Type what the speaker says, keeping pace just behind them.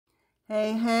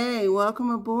Hey, hey, welcome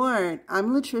aboard.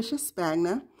 I'm Latricia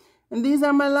Spagna, and these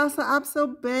are my Lhasa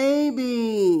Apso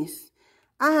babies.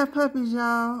 I have puppies,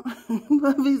 y'all.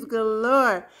 Puppies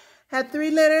galore. Had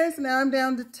 3 litters, now I'm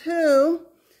down to 2.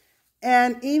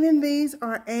 And even these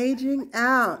are aging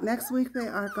out. Next week they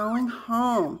are going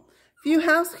home. Few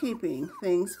housekeeping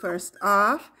things first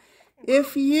off.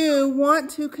 If you want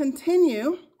to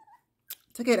continue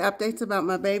to get updates about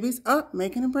my babies,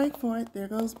 making a break for it. There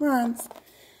goes Bronze.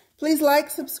 Please like,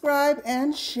 subscribe,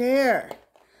 and share.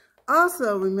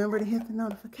 Also, remember to hit the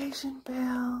notification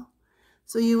bell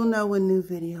so you will know when new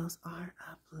videos are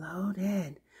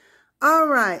uploaded. All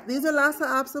right, these are Lhasa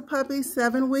Apso puppies,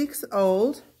 7 weeks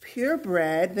old,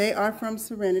 purebred. They are from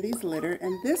Serenity's litter,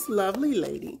 and this lovely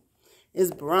lady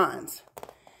is Bronze.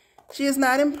 She is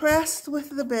not impressed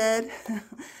with the bed,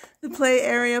 the play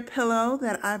area pillow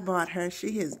that I bought her.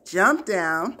 She has jumped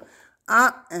down.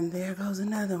 And there goes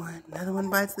another one. Another one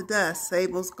bites the dust.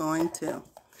 Sable's going too.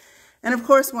 And of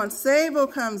course, once Sable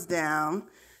comes down,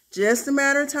 just a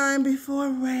matter of time before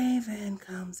Raven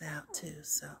comes out too.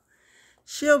 So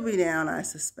she'll be down, I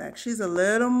suspect. She's a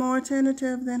little more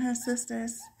tentative than her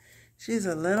sisters. She's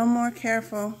a little more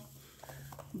careful.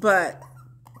 But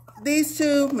these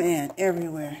two, man,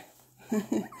 everywhere.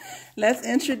 Let's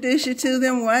introduce you to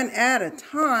them one at a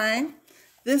time.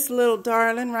 This little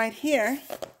darling right here.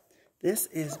 This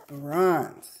is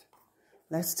Bronze.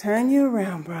 Let's turn you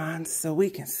around, Bronze, so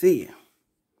we can see you.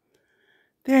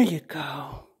 There you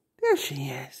go. There she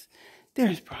is.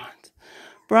 There's Bronze.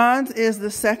 Bronze is the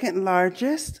second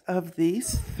largest of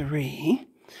these 3.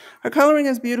 Her coloring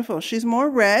is beautiful. She's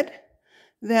more red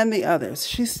than the others.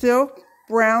 She's still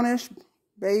brownish,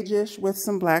 beigeish with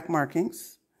some black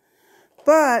markings.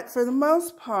 But for the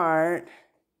most part,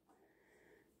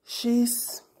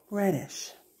 she's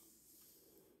reddish.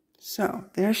 So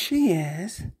there she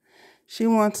is. She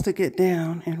wants to get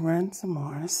down and run some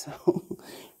more. So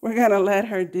we're going to let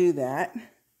her do that.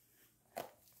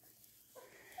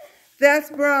 That's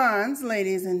Bronze,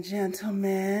 ladies and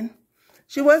gentlemen.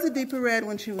 She was a deeper red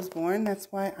when she was born. That's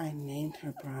why I named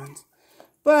her Bronze.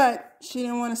 But she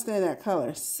didn't want to stay that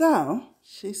color. So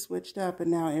she switched up,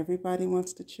 and now everybody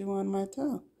wants to chew on my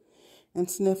toe and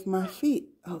sniff my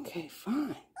feet. Okay,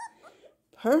 fine.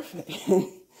 Perfect.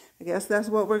 I guess that's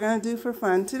what we're going to do for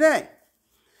fun today.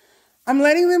 I'm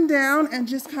letting them down and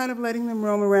just kind of letting them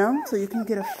roam around so you can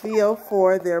get a feel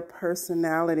for their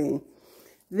personality.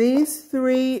 These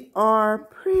 3 are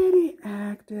pretty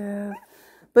active,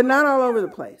 but not all over the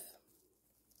place.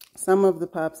 Some of the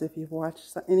pups, if you've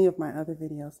watched any of my other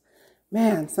videos,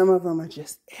 man, some of them are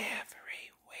just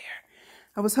everywhere.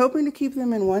 I was hoping to keep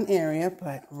them in one area,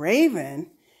 but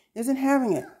Raven isn't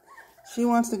having it. She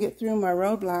wants to get through my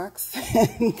roadblocks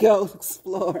and go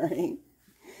exploring.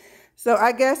 So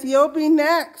I guess you'll be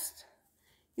next.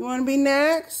 You want to be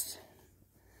next?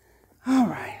 All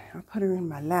right, I'll put her in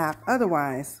my lap.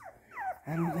 Otherwise,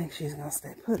 I don't think she's going to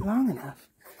stay put long enough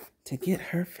to get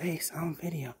her face on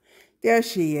video. There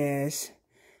she is.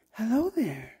 Hello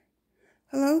there.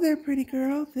 Hello there, pretty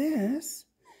girl. This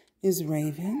is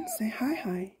Raven. Say hi,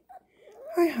 hi.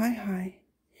 Hi, hi, hi.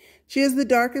 She is the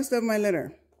darkest of my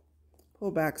litter. Pull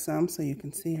back some so you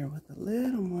can see her with a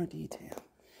little more detail.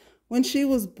 When she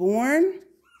was born,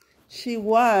 she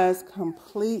was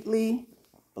completely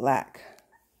black.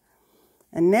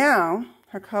 And now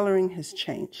her coloring has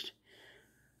changed.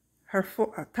 Her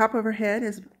top of her head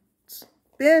has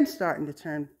been starting to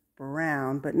turn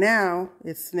brown, but now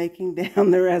it's snaking down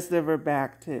the rest of her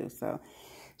back too. So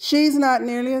she's not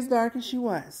nearly as dark as she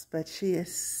was, but she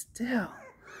is still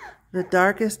the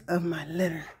darkest of my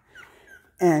litter.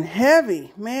 And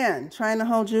heavy, man, trying to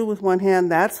hold you with one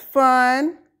hand, that's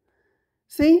fun.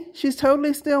 See, she's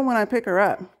totally still when I pick her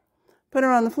up. Put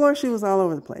her on the floor, she was all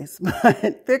over the place.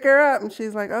 But pick her up, and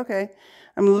she's like, okay.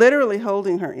 I'm literally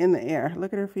holding her in the air.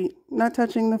 Look at her feet, not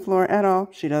touching the floor at all.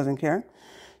 She doesn't care.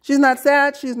 She's not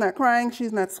sad, she's not crying,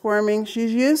 she's not squirming.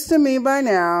 She's used to me by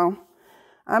now.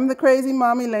 I'm the crazy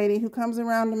mommy lady who comes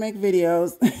around to make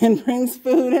videos and brings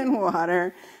food and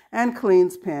water and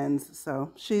cleans pens.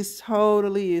 So she's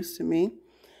totally used to me.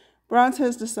 Bronze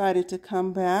has decided to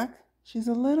come back. She's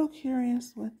a little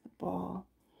curious with the ball.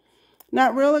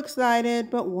 Not real excited,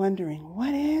 but wondering,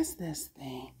 what is this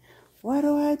thing? What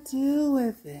do I do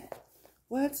with it?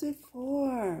 What's it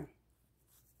for?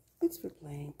 It's for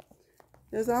playing.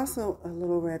 There's also a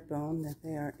little red bone that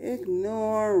they are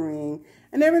ignoring.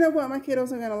 I never know what my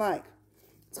kiddos are going to like.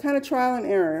 It's kind of trial and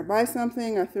error. I buy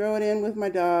something, I throw it in with my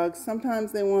dogs.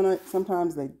 Sometimes they want it,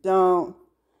 sometimes they don't.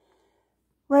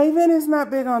 Raven is not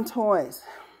big on toys.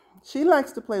 She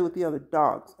likes to play with the other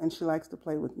dogs, and she likes to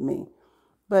play with me.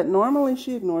 But normally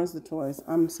she ignores the toys.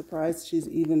 I'm surprised she's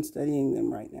even studying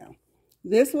them right now.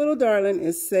 This little darling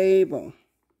is Sable.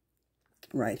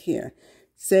 Right here.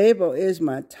 Sable is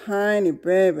my tiny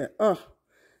baby. Oh,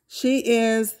 she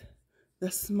is the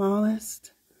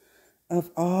smallest of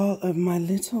all of my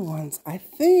little ones. I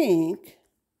think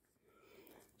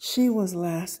she was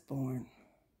last born.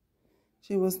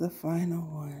 She was the final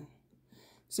one.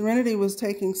 Serenity was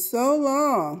taking so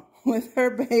long with her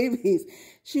babies.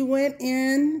 She went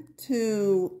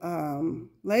into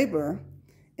labor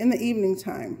in the evening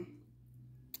time.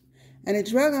 And it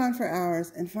drug on for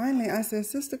hours. And finally I said,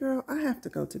 sister girl, I have to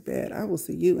go to bed. I will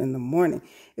see you in the morning.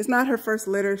 It's not her first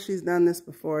litter. She's done this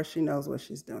before. She knows what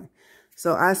she's doing.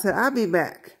 So I said, I'll be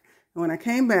back. And when I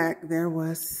came back, there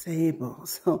was Sable.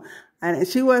 So and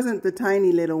she wasn't the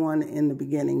tiny little one in the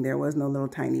beginning. There was no little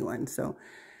tiny one. So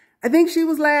I think she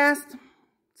was last.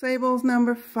 Sable's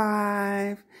number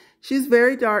 5. She's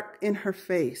very dark in her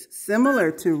face,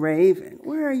 similar to Raven.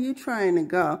 Where are you trying to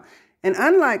go? And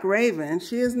unlike Raven,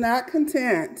 she is not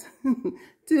content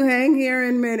to hang here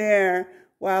in midair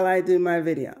while I do my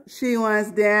video. She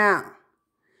wants down.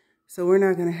 So we're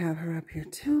not going to have her up here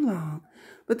too long.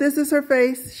 But this is her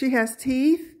face. She has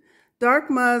teeth, dark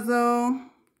muzzle.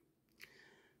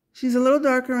 She's a little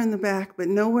darker in the back, but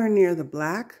nowhere near the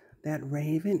black that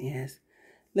Raven is.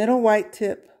 Little white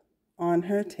tip on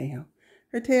her tail.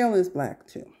 Her tail is black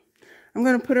too. I'm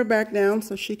going to put her back down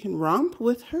so she can romp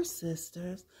with her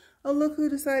sisters. Oh, look who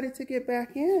decided to get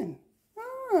back in.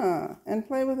 And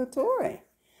play with a toy.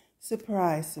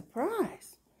 Surprise,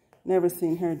 surprise. Never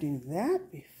seen her do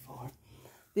that before.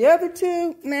 The other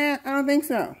two, nah, I don't think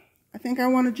so. I think I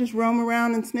want to just roam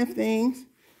around and sniff things,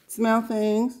 smell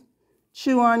things,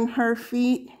 chew on her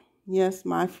feet. Yes,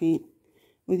 my feet,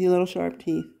 with your little sharp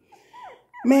teeth.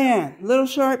 Man, little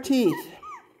sharp teeth.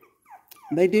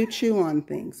 They do chew on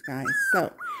things, guys.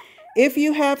 So, if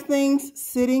you have things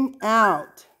sitting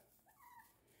out,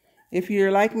 if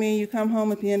you're like me, you come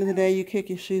home at the end of the day, you kick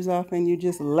your shoes off and you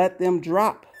just let them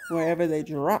drop wherever they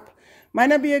drop. Might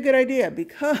not be a good idea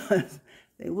because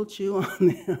they will chew on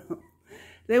them.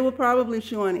 They will probably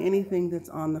chew on anything that's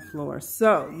on the floor.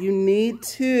 So you need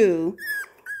to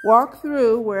walk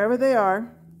through wherever they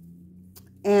are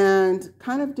and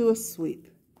kind of do a sweep.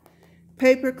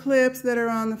 Paper clips that are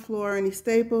on the floor, any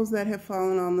staples that have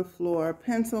fallen on the floor,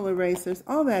 pencil erasers,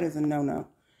 all that is a no-no.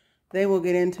 They will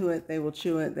get into it, they will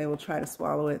chew it, they will try to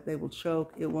swallow it, they will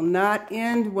choke. It will not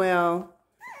end well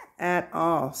at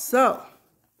all. So,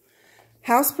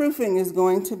 houseproofing is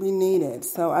going to be needed.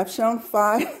 So I've shown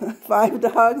five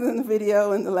dogs in the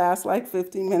video in the last like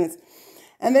 15 minutes.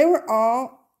 And they were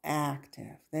all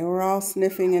active. They were all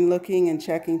sniffing and looking and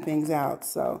checking things out.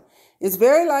 So it's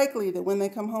very likely that when they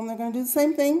come home, they're going to do the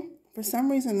same thing. For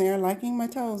some reason, they're liking my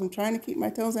toes. I'm trying to keep my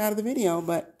toes out of the video,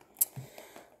 but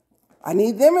I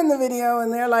need them in the video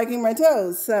and they're liking my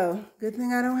toes. So good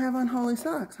thing I don't have unholy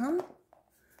socks, huh?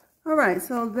 All right,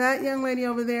 so that young lady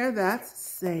over there, that's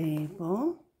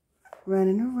Sable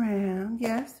running around.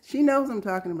 Yes, she knows I'm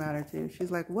talking about her too. She's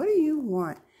like, what do you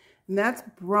want? And that's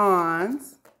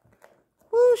Bronze.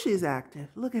 Woo, she's active.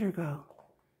 Look at her go.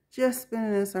 Just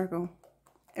spinning in a circle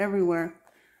everywhere.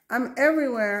 I'm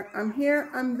everywhere. I'm here,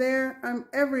 I'm there, I'm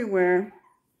everywhere.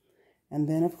 And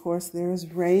then, of course,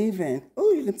 there's Raven.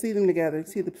 Oh, you can see them together. You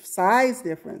see the size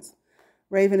difference.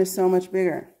 Raven is so much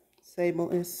bigger. Sable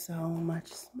is so much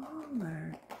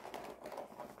smaller.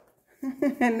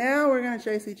 And now we're going to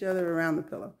chase each other around the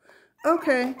pillow.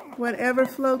 Okay, whatever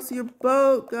floats your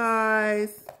boat,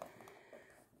 guys.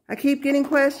 I keep getting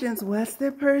questions. What's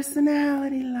their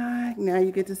personality like? Now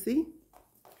you get to see.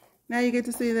 Now you get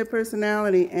to see their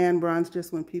personality. And Bronze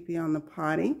just went pee-pee on the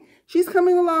potty. She's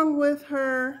coming along with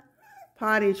her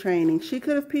potty training. She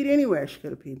could have peed anywhere. She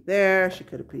could have peed there. She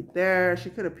could have peed there. She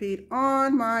could have peed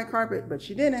on my carpet, but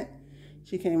she didn't.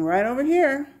 She came right over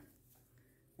here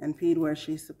and peed where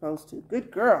she's supposed to.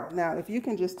 Good girl. Now, if you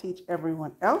can just teach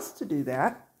everyone else to do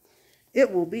that,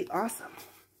 it will be awesome.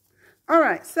 All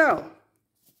right, so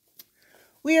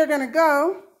we are going to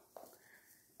go.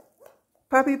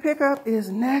 Puppy pickup is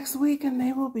next week, and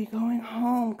they will be going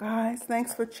home, guys.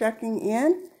 Thanks for checking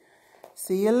in.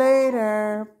 See you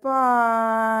later.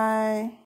 Bye.